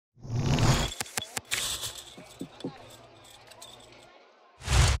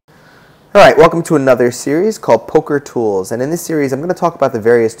All right, welcome to another series called Poker Tools. And in this series, I'm going to talk about the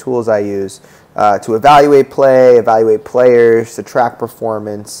various tools I use to evaluate play, evaluate players, to track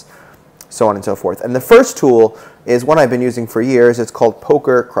performance, so on and so forth. And the first tool is one I've been using for years. It's called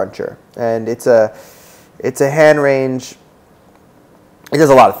Poker Cruncher. And it's a hand range. It does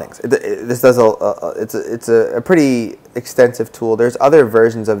a lot of things. It's a pretty extensive tool. There's other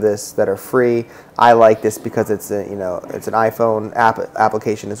versions of this that are free. I like this because it's an iPhone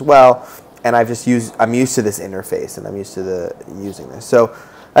application as well, and I'm used to this interface, and I'm used to using this. So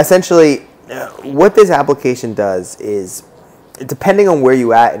essentially, what this application does is, depending on where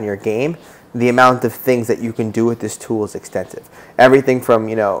you at in your game, the amount of things that you can do with this tool is extensive. Everything from,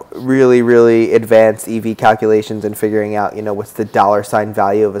 really advanced EV calculations and figuring out, what's the $sign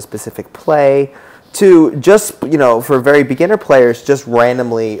value of a specific play, to just, for very beginner players, just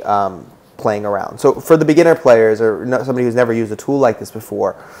randomly playing around. So for the beginner players or somebody who's never used a tool like this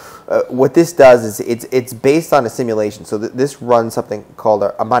before, what this does is it's based on a simulation. So this runs something called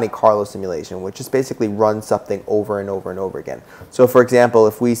a Monte Carlo simulation, which just basically runs something over and over and over again. So for example,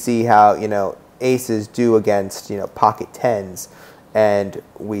 if we see how aces do against pocket tens, and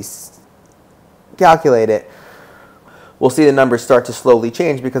we calculate it, we'll see the numbers start to slowly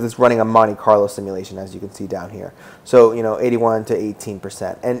change because it's running a Monte Carlo simulation, as you can see down here. So 81 to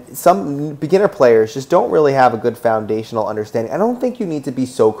 18%. And some beginner players just don't really have a good foundational understanding. I don't think you need to be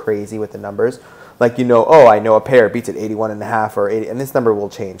so crazy with the numbers. Like, oh, I know a pair beats at 81.5 or 80, and this number will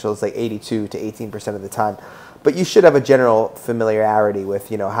change. So it's like 82 to 18% of the time. But you should have a general familiarity with,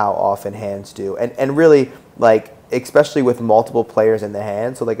 how often hands do. And really, like, especially with multiple players in the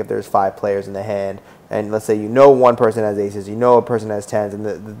hand. So like if there's 5 players in the hand, and let's say one person has aces, a person has tens,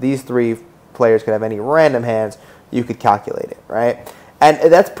 and these 3 players could have any random hands, you could calculate it, right?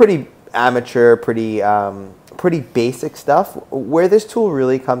 And that's pretty amateur, pretty basic stuff. Where this tool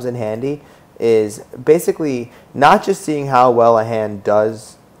really comes in handy is basically not just seeing how well a hand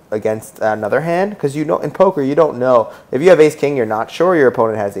does against another hand, because in poker you don't know. If you have ace king, you're not sure your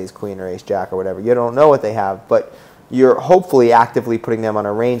opponent has ace queen or ace jack or whatever. You don't know what they have, but you're hopefully actively putting them on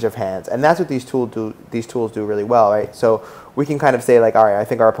a range of hands, and that's what these tools do really well, right? So we can kind of say, like, all right, I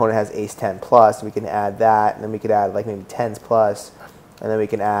think our opponent has ace 10 plus. We can add that, and then we could add like maybe tens plus, and then we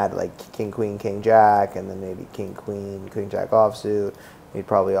can add like king queen, king jack, and then maybe king queen, queen jack offsuit. We'd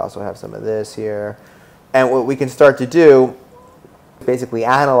probably also have some of this here, and what we can start to do, basically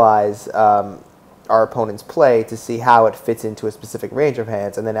analyze our opponent's play to see how it fits into a specific range of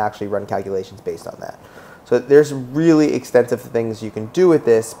hands, and then actually run calculations based on that. So there's really extensive things you can do with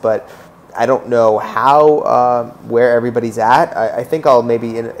this, but I don't know where everybody's at. I think I'll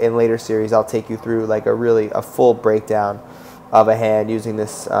maybe in later series I'll take you through like a full breakdown of a hand using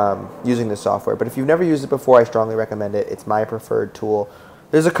this software. But if you've never used it before, I strongly recommend it. It's my preferred tool.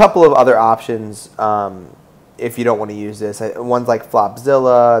 There's a couple of other options if you don't want to use this. One's like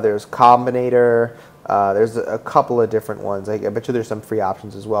Flopzilla. There's Combinator. There's a couple of different ones. I bet you there's some free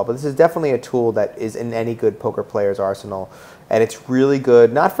options as well. But this is definitely a tool that is in any good poker player's arsenal. And it's really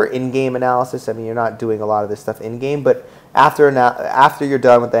good, not for in-game analysis. I mean, you're not doing a lot of this stuff in-game. But after you're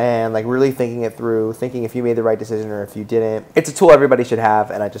done with the hand, like really thinking it through, thinking if you made the right decision or if you didn't. It's a tool everybody should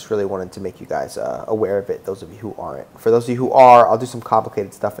have, and I just really wanted to make you guys aware of it, those of you who aren't. For those of you who are, I'll do some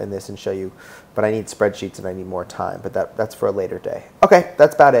complicated stuff in this and show you. But I need spreadsheets and I need more time. But that's for a later day. Okay,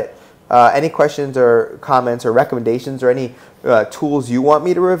 that's about it. Any questions or comments or recommendations or any tools you want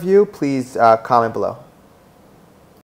me to review, please comment below.